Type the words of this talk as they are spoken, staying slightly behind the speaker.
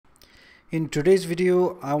In today's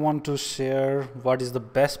video, I want to share what is the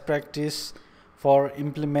best practice for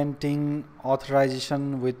implementing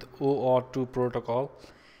authorization with OAuth2 protocol.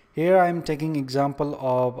 Here I am taking example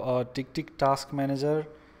of a TickTick task manager,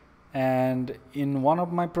 and in one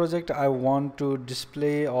of my project I want to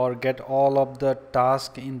display or get all of the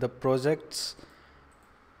tasks in the projects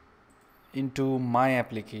into my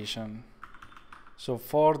application. So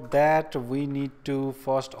for that we need to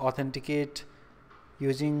first authenticate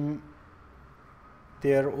using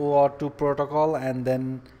their OAuth2 protocol, and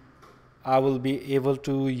then I will be able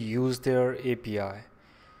to use their API.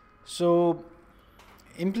 So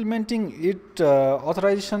implementing it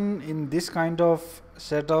authorization in this kind of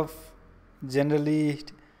setup generally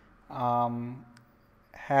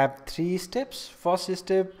have three steps. First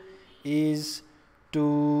step is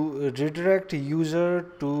to redirect user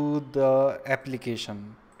to the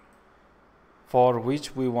application for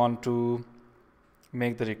which we want to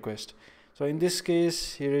make the request. So in this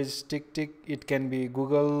case, here is TickTick. It can be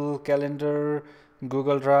Google Calendar,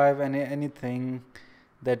 Google Drive, and anything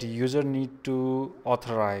that user need to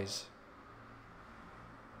authorize.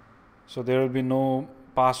 So there will be no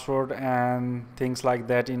password and things like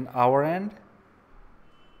that in our end.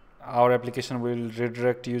 Our application will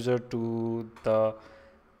redirect user to the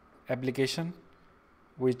application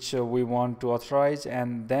which we want to authorize,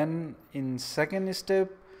 and then in second step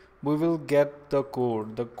we will get the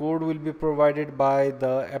code. The code will be provided by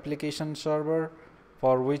the application server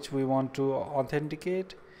for which we want to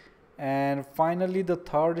authenticate, and finally the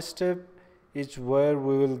third step is where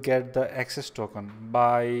we will get the access token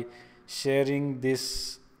by sharing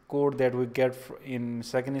this code that we get in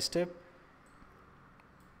second step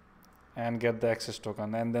and get the access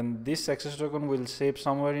token, and then this access token will save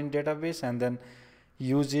somewhere in database and then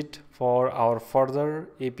use it for our further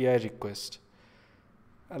API request.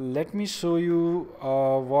 Let me show you a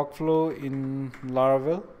workflow in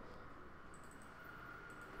Laravel.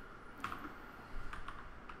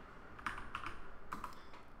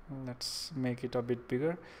 Let's make it a bit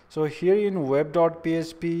bigger. So here in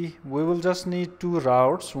web.php we will just need two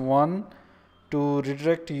routes. One to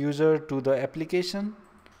redirect user to the application,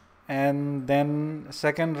 and then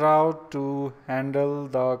second route to handle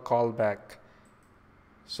the callback.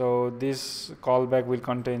 So this callback will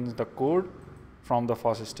contain the code from the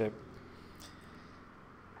first step,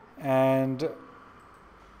 and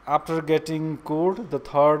after getting code, the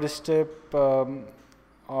third step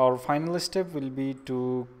or final step will be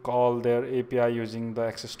to call their API using the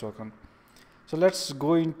access token. So let's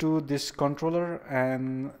go into this controller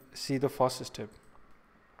and see the first step.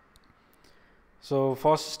 So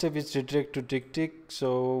first step is redirect to TickTick.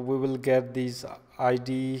 So we will get these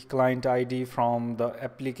ID, client ID from the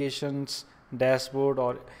applications dashboard,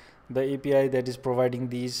 or the API that is providing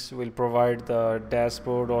these will provide the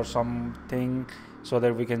dashboard or something so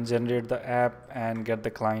that we can generate the app and get the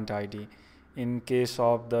client ID. In case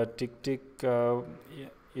of the TickTick,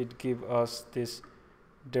 it gives us this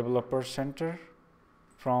developer center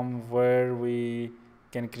from where we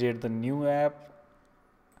can create the new app,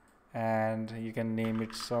 and you can name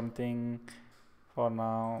it something. For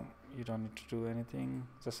now you don't need to do anything,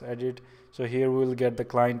 just edit. So here we will get the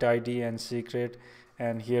client ID and secret,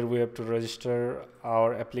 and here we have to register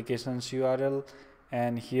our application's URL,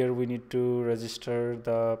 and here we need to register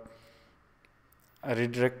the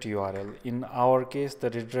redirect URL. In our case the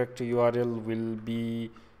redirect URL will be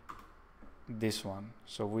this one,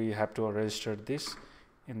 so we have to register this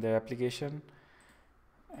in the application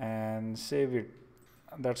and save it.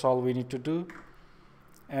 That's all we need to do.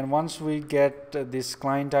 And once we get this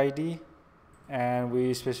client ID and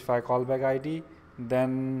we specify callback ID,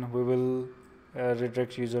 then we will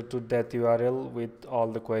redirect user to that URL with all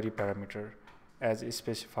the query parameter as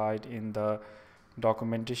specified in the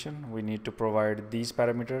documentation. We need to provide these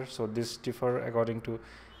parameters, so this differ according to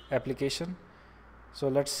application. So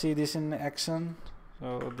let's see this in action.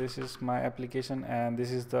 So this is my application, and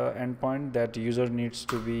this is the endpoint that user needs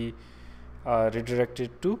to be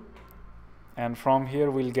redirected to, and from here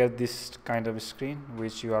we'll get this kind of screen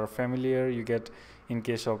which you are familiar, you get in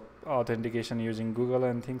case of authentication using Google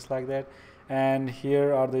and things like that. And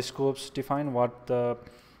here are the scopes defined, what the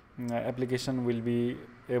application will be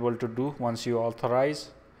able to do once you authorize,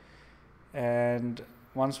 and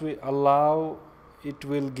once we allow, it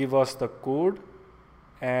will give us the code,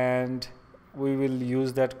 and we will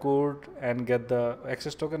use that code and get the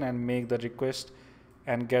access token and make the request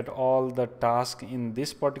and get all the tasks in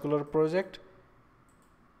this particular project.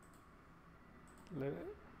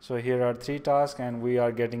 So here are 3 tasks and we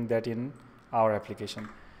are getting that in our application.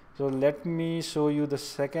 So let me show you the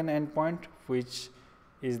second endpoint, which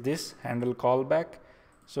is this handle callback.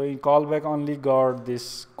 So in callback only got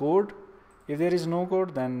this code. If there is no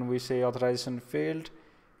code, then we say authorization failed.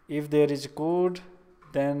 If there is code,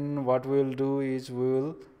 then what we will do is we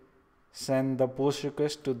will send the post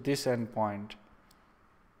request to this endpoint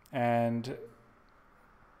and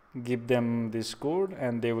give them this code,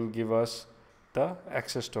 and they will give us the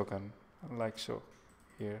access token like so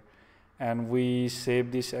here, and we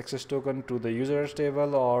save this access token to the users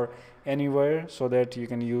table or anywhere so that you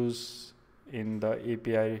can use in the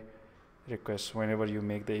API request whenever you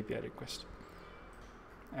make the API request.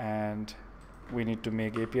 And we need to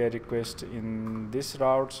make API request in this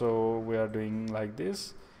route, so we are doing like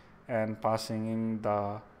this and passing in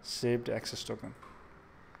the saved access token.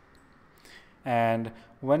 And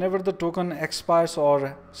whenever the token expires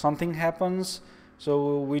or something happens,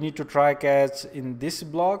 so we need to try catch in this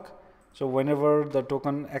block. So whenever the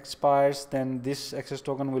token expires, then this access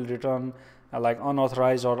token will return like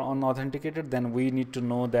unauthorized or unauthenticated. Then we need to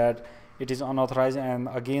know that it is unauthorized, and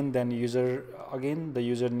again then the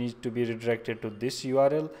user needs to be redirected to this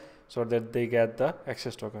URL so that they get the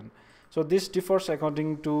access token. So this differs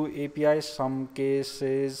according to API. Some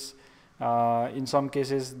cases in some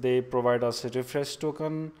cases they provide us a refresh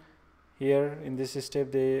token. Here in this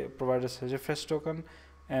step they provide us a refresh token,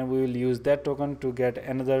 and we will use that token to get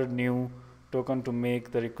another new token to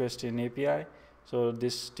make the request in API. So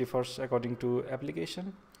this differs according to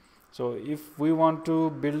application. So if we want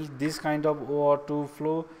to build this kind of OAuth2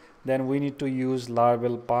 flow, then we need to use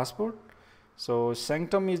Laravel passport. So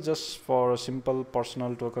Sanctum is just for a simple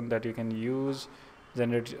personal token that you can use,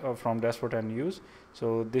 generate from dashboard and use.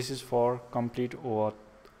 So this is for complete OAuth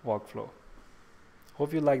workflow.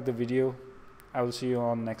 Hope you like the video. I will see you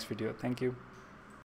on next video. Thank you.